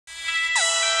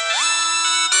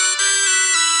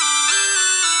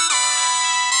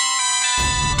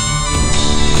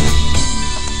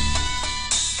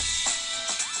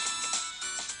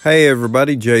Hey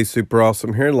everybody, Jay Super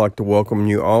Awesome here. I'd like to welcome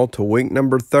you all to week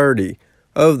number 30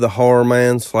 of the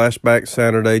TheHORRORman's SlashBack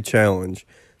Saturday Challenge.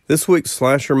 This week's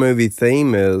slasher movie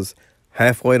theme is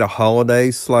Halfway to Holiday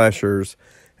Slashers,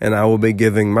 and I will be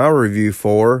giving my review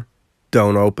for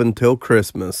Don't Open Till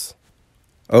Christmas.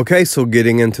 Okay, so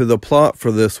getting into the plot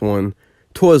for this one.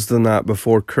 'Twas the night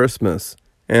before Christmas,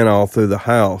 and all through the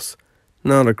house,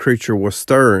 not a creature was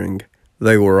stirring,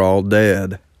 they were all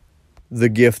dead. The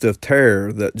gift of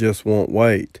terror that just won't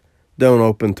wait. Don't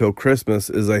Open Till Christmas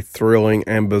is a thrilling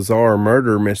and bizarre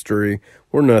murder mystery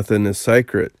where nothing is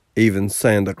sacred, even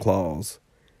Santa Claus.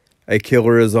 A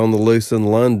killer is on the loose in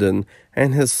London,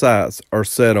 and his sights are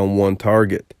set on one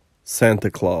target, Santa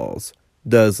Claus,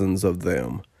 dozens of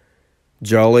them.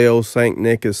 Jolly old St.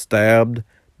 Nick is stabbed,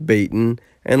 beaten,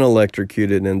 and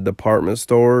electrocuted in department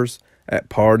stores, at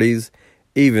parties,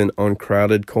 even on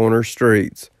crowded corner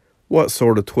streets. What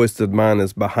sort of twisted mind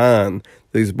is behind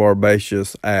these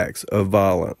barbarous acts of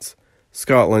violence?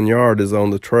 Scotland Yard is on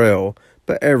the trail,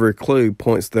 but every clue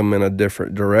points them in a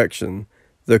different direction.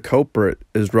 The culprit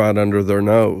is right under their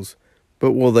nose,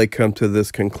 but will they come to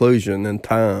this conclusion in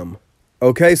time?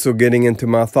 Okay, so getting into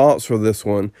my thoughts for this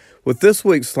one. With this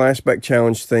week's SlashBack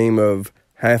Challenge theme of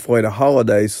Halfway to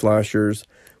Holiday Slashers,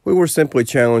 we were simply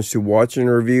challenged to watch and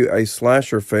review a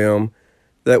slasher film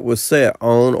that was set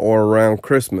on or around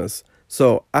Christmas.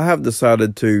 So I have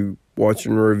decided to watch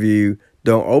and review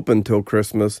Don't Open Till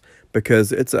Christmas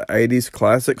because it's an 80s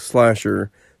classic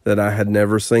slasher that I had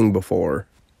never seen before.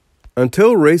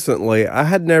 Until recently, I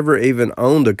had never even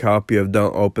owned a copy of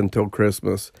Don't Open Till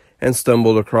Christmas and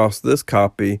stumbled across this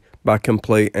copy by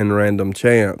complete and random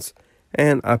chance,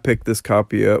 and I picked this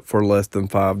copy up for less than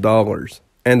 $5.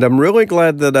 And I'm really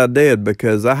glad that I did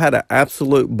because I had an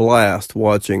absolute blast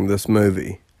watching this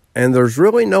movie. And there's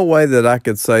really no way that I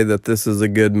could say that this is a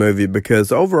good movie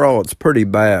because overall it's pretty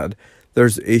bad.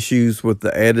 There's issues with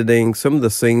the editing. Some of the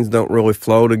scenes don't really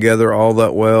flow together all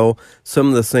that well. Some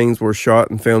of the scenes were shot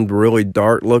and filmed really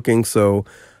dark looking, so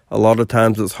a lot of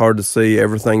times it's hard to see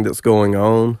everything that's going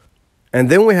on. And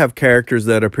then we have characters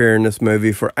that appear in this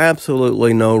movie for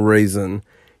absolutely no reason.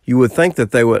 You would think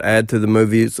that they would add to the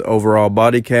movie's overall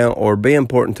body count or be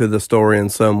important to the story in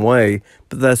some way,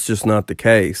 but that's just not the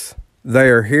case. They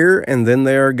are here and then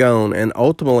they are gone, and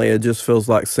ultimately it just feels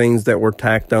like scenes that were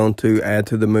tacked on to add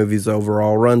to the movie's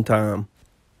overall runtime.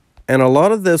 And a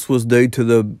lot of this was due to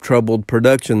the troubled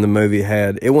production the movie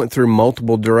had. It went through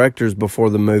multiple directors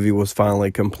before the movie was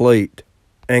finally complete.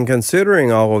 And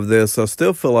considering all of this, I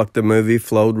still feel like the movie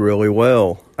flowed really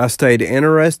well. I stayed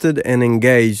interested and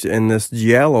engaged in this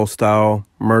giallo-style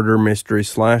murder mystery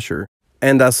slasher.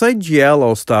 And I say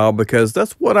giallo style because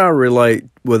that's what I relate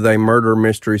with a murder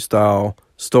mystery style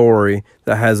story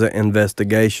that has an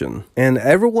investigation. And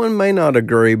everyone may not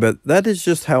agree, but that is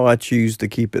just how I choose to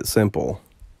keep it simple.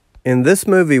 In this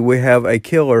movie, we have a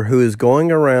killer who is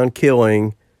going around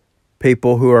killing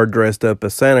people who are dressed up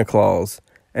as Santa Claus,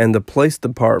 and the police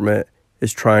department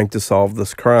is trying to solve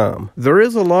this crime. There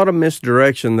is a lot of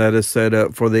misdirection that is set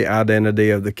up for the identity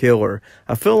of the killer.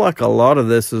 I feel like a lot of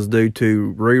this is due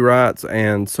to rewrites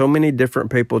and so many different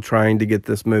people trying to get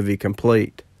this movie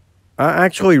complete. I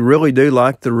actually really do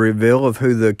like the reveal of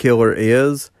who the killer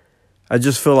is. I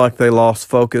just feel like they lost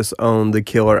focus on the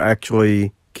killer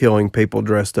actually killing people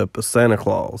dressed up as Santa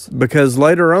Claus. Because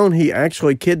later on, he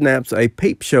actually kidnaps a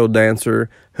peep show dancer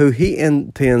who he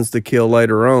intends to kill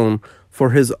later on for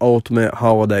his ultimate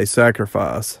holiday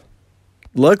sacrifice.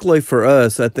 Luckily for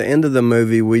us, at the end of the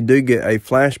movie, we do get a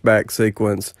flashback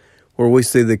sequence where we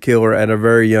see the killer at a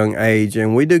very young age,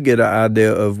 and we do get an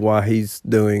idea of why he's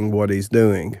doing what he's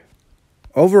doing.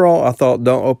 Overall, I thought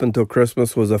Don't Open Till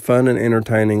Christmas was a fun and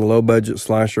entertaining low-budget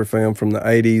slasher film from the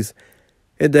 80s.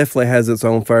 It definitely has its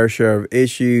own fair share of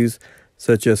issues,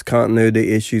 such as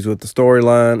continuity issues with the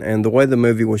storyline, and the way the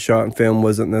movie was shot and filmed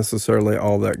wasn't necessarily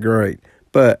all that great.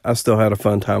 But I still had a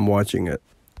fun time watching it.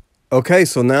 Okay,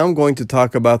 so now I'm going to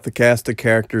talk about the cast of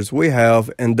characters we have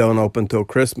in Don't Open Till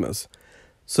Christmas.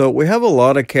 So we have a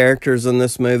lot of characters in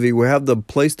this movie. We have the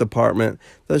police department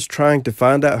that's trying to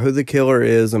find out who the killer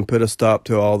is and put a stop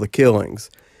to all the killings.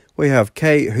 We have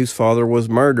Kate, whose father was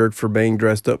murdered for being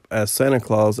dressed up as Santa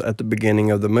Claus at the beginning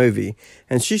of the movie,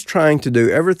 and she's trying to do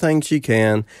everything she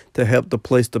can to help the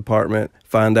police department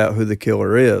find out who the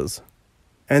killer is.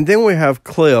 And then we have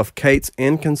Cliff, Kate's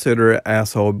inconsiderate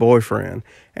asshole boyfriend.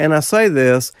 And I say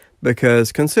this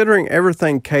because considering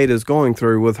everything Kate is going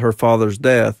through with her father's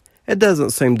death, it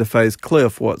doesn't seem to faze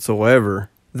Cliff whatsoever.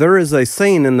 There is a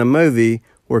scene in the movie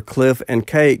where Cliff and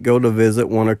Kate go to visit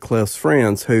one of Cliff's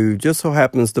friends who just so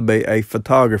happens to be a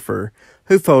photographer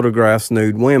who photographs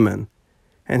nude women.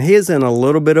 and he is in a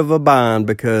little bit of a bind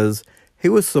because he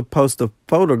was supposed to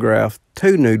photograph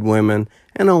 2 nude women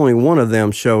and only one of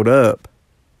them showed up.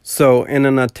 So in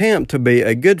an attempt to be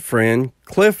a good friend,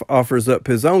 Cliff offers up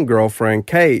his own girlfriend,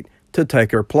 Kate, to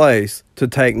take her place, to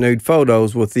take nude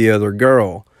photos with the other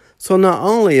girl. So not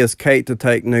only is Kate to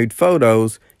take nude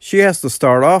photos, she has to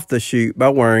start off the shoot by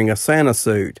wearing a Santa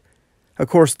suit. Of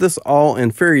course, this all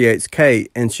infuriates Kate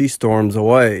and she storms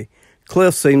away.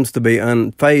 Cliff seems to be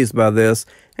unfazed by this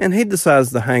and he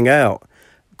decides to hang out.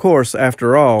 Of course,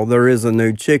 after all, there is a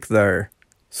nude chick there.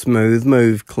 Smooth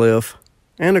move, Cliff.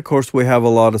 And of course we have a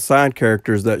lot of side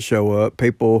characters that show up,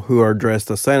 people who are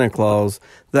dressed as Santa Claus,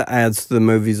 that adds to the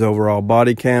movie's overall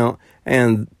body count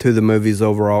and to the movie's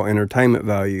overall entertainment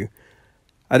value.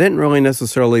 I didn't really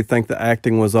necessarily think the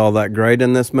acting was all that great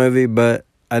in this movie, but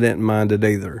I didn't mind it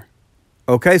either.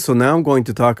 Okay, so now I'm going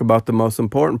to talk about the most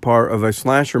important part of a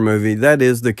slasher movie, that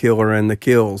is the killer and the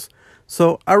kills.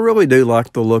 So I really do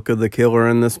like the look of the killer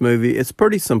in this movie. It's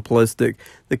pretty simplistic.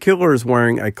 The killer is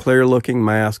wearing a clear looking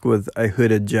mask with a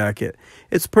hooded jacket.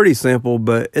 It's pretty simple,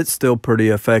 but it's still pretty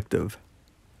effective.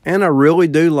 And I really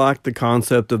do like the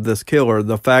concept of this killer,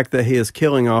 the fact that he is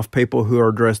killing off people who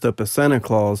are dressed up as Santa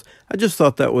Claus. I just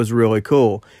thought that was really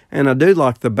cool. And I do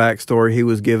like the backstory he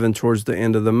was given towards the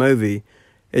end of the movie.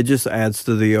 It just adds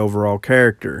to the overall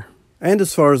character. And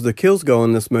as far as the kills go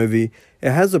in this movie,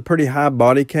 it has a pretty high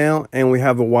body count and we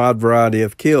have a wide variety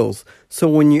of kills. So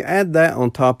when you add that on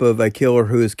top of a killer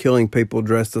who is killing people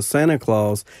dressed as Santa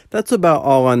Claus, that's about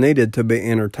all I needed to be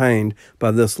entertained by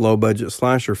this low-budget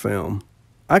slasher film.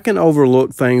 I can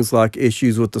overlook things like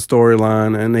issues with the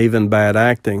storyline and even bad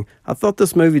acting. I thought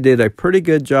this movie did a pretty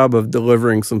good job of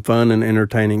delivering some fun and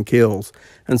entertaining kills.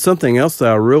 And something else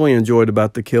that I really enjoyed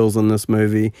about the kills in this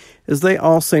movie is they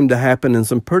all seem to happen in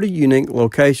some pretty unique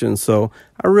locations, so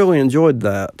I really enjoyed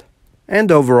that. And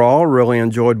overall, really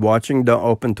enjoyed watching Don't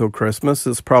Open Till Christmas.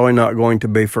 It's probably not going to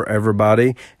be for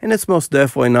everybody, and it's most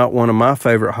definitely not one of my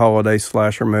favorite holiday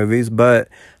slasher movies, but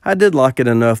I did like it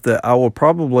enough that I will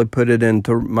probably put it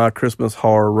into my Christmas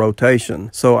horror rotation.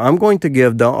 So I'm going to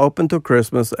give Don't Open Till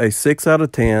Christmas a 6 out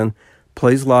of 10.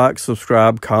 Please like,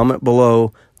 subscribe, comment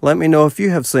below. Let me know if you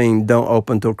have seen Don't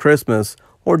Open Till Christmas,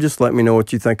 or just let me know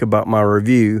what you think about my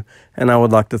review, and I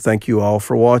would like to thank you all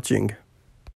for watching.